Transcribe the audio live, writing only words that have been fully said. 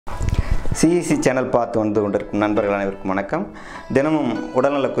CEC channel பார்த்து வந்து கொண்டிருக்கும் நண்பர்கள் அனைவருக்கும் வணக்கம். தினமும்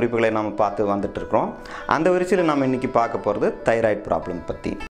உடல்நல குறிப்புகளை நாம் பார்த்து வந்துட்டு இருக்கிறோம். அந்த வரிசையில் நாம் இன்னைக்கு பார்க்க போகிறது தைராய்டு ப்ராப்ளம்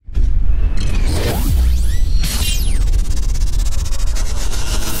பற்றி.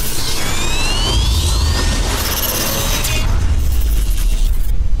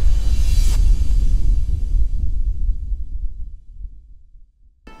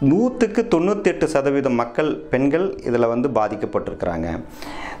 நூற்றுக்கு 98% மக்கள் பெண்கள் இதில் வந்து பாதிக்கப்பட்டிருக்கிறாங்க.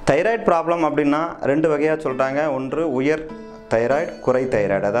 தைராய்டு ப்ராப்ளம் அப்படின்னா ரெண்டு வகையாக சொல்கிறாங்க. ஒன்று உயர் தைராய்டு, குறை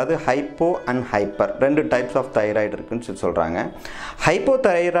தைராய்டு, அதாவது ஹைப்போ அண்ட் ஹைப்பர், ரெண்டு டைப்ஸ் ஆஃப் தைராய்டு இருக்குதுன்னு சொல்கிறாங்க. ஹைப்போ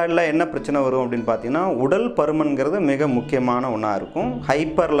தைராய்டில் என்ன பிரச்சனை வரும் அப்படின்னு பார்த்தீங்கன்னா, உடல் பருமன்கிறது மிக முக்கியமான ஒன்றா இருக்கும்.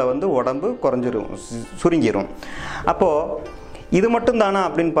 ஹைப்பரில் வந்து உடம்பு குறைஞ்சிரும், சுருங்கிடும். அப்போது இது மட்டும் தானா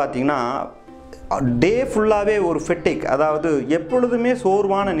அப்படின்னு பார்த்தீங்கன்னா, டே ஃபுல்லாகவே ஒரு ஃபெட்டிக், அதாவது எப்பொழுதுமே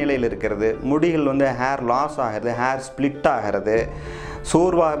சோர்வான நிலையில் இருக்கிறது, முடிகள் வந்து ஹேர் லாஸ் ஆகிறது, ஹேர் ஸ்ப்ளிட் ஆகிறது,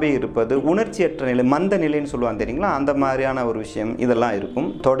 சோர்வாகவே இருப்பது, உணர்ச்சியற்ற நிலை, மந்த நிலைன்னு சொல்லுவாங்க தெரியுங்களா, அந்த மாதிரியான ஒரு விஷயம் இதெல்லாம் இருக்கும்.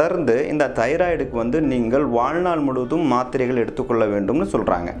 தொடர்ந்து இந்த தைராய்டுக்கு வந்து நீங்கள் வாழ்நாள் முழுவதும் மாத்திரைகள் எடுத்துக்கொள்ள வேண்டும்னு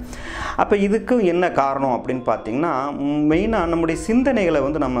சொல்கிறாங்க. அப்போ இதுக்கு என்ன காரணம் அப்படின்னு பார்த்தீங்கன்னா, மெயினாக நம்முடைய சிந்தனைகளை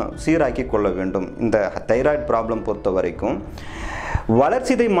வந்து நம்ம சீராக்கி கொள்ள வேண்டும். இந்த தைராய்டு ப்ராப்ளம் பொறுத்த வரைக்கும்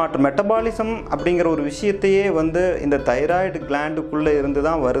வளர்சிதை மாற்றம், மெட்டபாலிசம் அப்படிங்கிற ஒரு விஷயத்தையே வந்து இந்த தைராய்டு கிளாண்டுக்குள்ளே இருந்து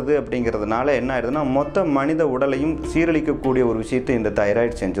தான் வருது. அப்படிங்கிறதுனால என்ன ஆயிடுதுன்னா, மொத்த மனித உடலையும் சீரழிக்கக்கூடிய ஒரு விஷயத்தை இந்த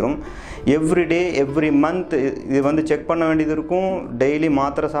தைராய்டு செஞ்சிடும். எவ்ரிடே எவ்ரி மந்த் இது வந்து செக் பண்ண வேண்டியது இருக்கும், டெய்லி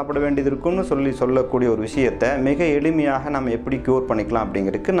மாத்திரை சாப்பிட வேண்டியது இருக்கும்னு சொல்லக்கூடிய ஒரு விஷயத்தை மிக எளிமையாக நம்ம எப்படி க்யூர் பண்ணிக்கலாம்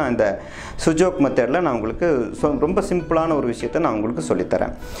அப்படிங்கிறதுக்கு நான் இந்த சுஜோக் மெத்தடில் நான் உங்களுக்கு ரொம்ப சிம்பிளான ஒரு விஷயத்தை நான் உங்களுக்கு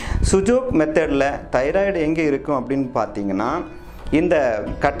சொல்லித்தரேன். சுஜோக் மெத்தடில் தைராய்டு எங்கே இருக்கும் அப்படின்னு பார்த்தீங்கன்னா, இந்த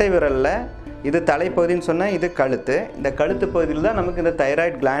கட்டை விரலில், இது தலைப்பகுதின்னு சொன்னால் இது கழுத்து, இந்த கழுத்து பகுதியில் தான் நமக்கு இந்த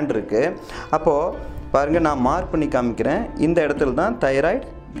தைராய்டு கிளாண்ட் இருக்குது. அப்போது பாருங்கள், நான் மார்க் பண்ணி காமிக்கிறேன். இந்த இடத்துல தான் தைராய்டு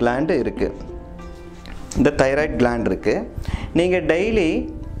கிளாண்டு இருக்குது. இந்த தைராய்டு கிளாண்ட் இருக்குது. நீங்கள் டெய்லி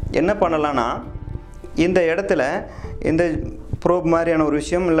என்ன பண்ணலான்னா, இந்த இடத்துல இந்த ப்ரோப் மாதிரியான ஒரு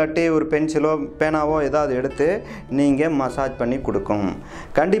விஷயம் இல்லாட்டி ஒரு பென்சிலோ பேனாவோ ஏதாவது எடுத்து நீங்கள் மசாஜ் பண்ணி கொடுக்கணும்.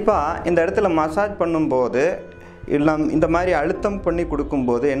 கண்டிப்பாக இந்த இடத்துல மசாஜ் பண்ணும்போது இல்லை இந்த மாதிரி அழுத்தம் பண்ணி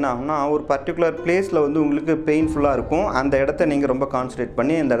கொடுக்கும்போது என்ன ஆகும்னா, ஒரு பர்டிகுலர் பிளேஸில் வந்து உங்களுக்கு பெயின்ஃபுல்லாக இருக்கும். அந்த இடத்த நீங்கள் ரொம்ப கான்சன்ட்ரேட்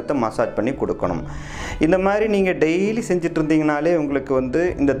பண்ணி இந்த இடத்த மசாஜ் பண்ணி கொடுக்கணும். இந்த மாதிரி நீங்கள் டெய்லி செஞ்சுட்டு இருந்தீங்கனாலே உங்களுக்கு வந்து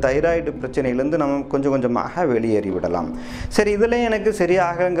இந்த தைராய்டு பிரச்சனையிலேருந்து நம்ம கொஞ்சம் கொஞ்சமாக வெளியேறி விடலாம். சரி, இதில் எனக்கு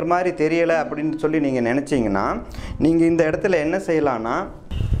சரியாகங்கிற மாதிரி தெரியலை அப்படின்னு சொல்லி நீங்கள் நினச்சிங்கன்னா, நீங்கள் இந்த இடத்துல என்ன செய்யலான்னா,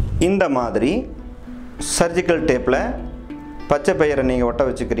 இந்த மாதிரி சர்ஜிக்கல் டேப்பில் பச்சை பயிரை நீங்கள் ஒட்ட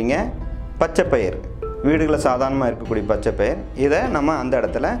வச்சுக்கிறீங்க. பச்சை பயிர் வீடுகளில் சாதாரணமாக இருக்கக்கூடிய பச்சை பயிர், இதை நம்ம அந்த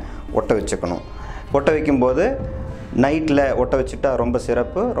இடத்துல ஒட்ட வச்சுக்கணும். ஒட்ட வைக்கும்போது நைட்டில் ஒட்ட வச்சுட்டா ரொம்ப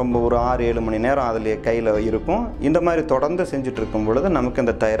சிறப்பு. ரொம்ப ஒரு 6-7 மணி நேரம் அதில் கையில் இருக்கும். இந்த மாதிரி தொடர்ந்து செஞ்சுட்டு இருக்கும் பொழுது நமக்கு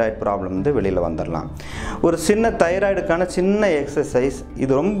இந்த தைராய்டு ப்ராப்ளம் வந்து வெளியில் வந்துடலாம். ஒரு சின்ன தைராய்டுக்கான சின்ன எக்ஸசைஸ்,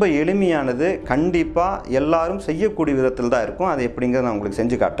 இது ரொம்ப எளிமையானது, கண்டிப்பாக எல்லாரும் செய்யக்கூடிய விதத்தில் தான் இருக்கும். அது எப்படிங்கிறத நான் உங்களுக்கு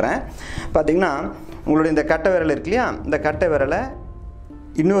செஞ்சு காட்டுறேன். பார்த்திங்கன்னா, உங்களுடைய இந்த கட்டை விரல் இருக்கு இல்லையா, இந்த கட்டை விரலை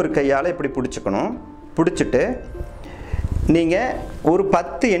இன்னொரு கையால் இப்படி பிடிச்சிக்கணும். பிடிச்சிட்டு நீங்கள் ஒரு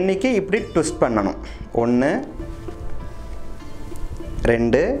 10 எண்ணிக்கை இப்படி ட்விஸ்ட் பண்ணணும். 1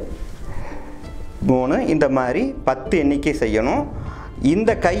 2 3 இந்த மாதிரி 10 எண்ணிக்கை செய்யணும்.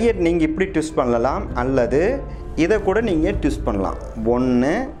 இந்த கையை நீங்கள் இப்படி ட்விஸ்ட் பண்ணலாம், அல்லது இதை கூட நீங்கள் ட்விஸ்ட் பண்ணலாம்.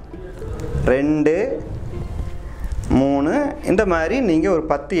 1 2 3 இந்த மாதிரி நீங்கள் ஒரு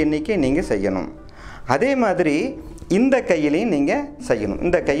 10 எண்ணிக்கை நீங்கள் செய்யணும். அதே மாதிரி இந்த கையிலையும் நீங்கள் செய்யணும்.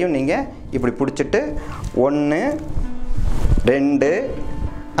 இந்த கையும் நீங்கள் இப்படி பிடிச்சிட்டு 1 2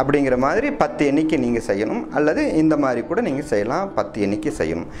 அப்படிங்கிற மாதிரி 10 எண்ணிக்கை நீங்கள் செய்யணும், அல்லது இந்த மாதிரி கூட நீங்கள் செய்யலாம், 10 எண்ணிக்கை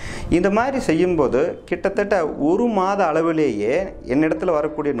செய்யணும். இந்த மாதிரி செய்யும்போது கிட்டத்தட்ட 1 மாத அளவிலேயே என்னிடத்தில்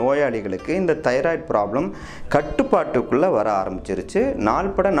வரக்கூடிய நோயாளிகளுக்கு இந்த தைராய்டு ப்ராப்ளம் கட்டுப்பாட்டுக்குள்ளே வர ஆரம்பிச்சிருச்சு.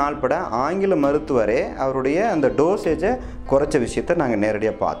 நாள்பட ஆங்கில மருத்துவரே அவருடைய அந்த டோசேஜை குறைச்ச விஷயத்தை நாங்கள்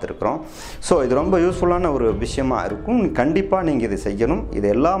நேரடியாக பார்த்துருக்குறோம். ஸோ இது ரொம்ப யூஸ்ஃபுல்லான ஒரு விஷயமாக இருக்கும். கண்டிப்பாக நீங்கள் இதை செய்யணும். இது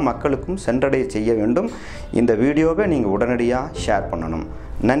எல்லா மக்களுக்கும் சென்றடைய செய்ய வேண்டும். இந்த வீடியோவை நீங்கள் உடனடியாக ஷேர் பண்ணணும்.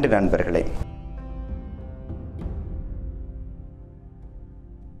 நன்றி நண்பர்களே.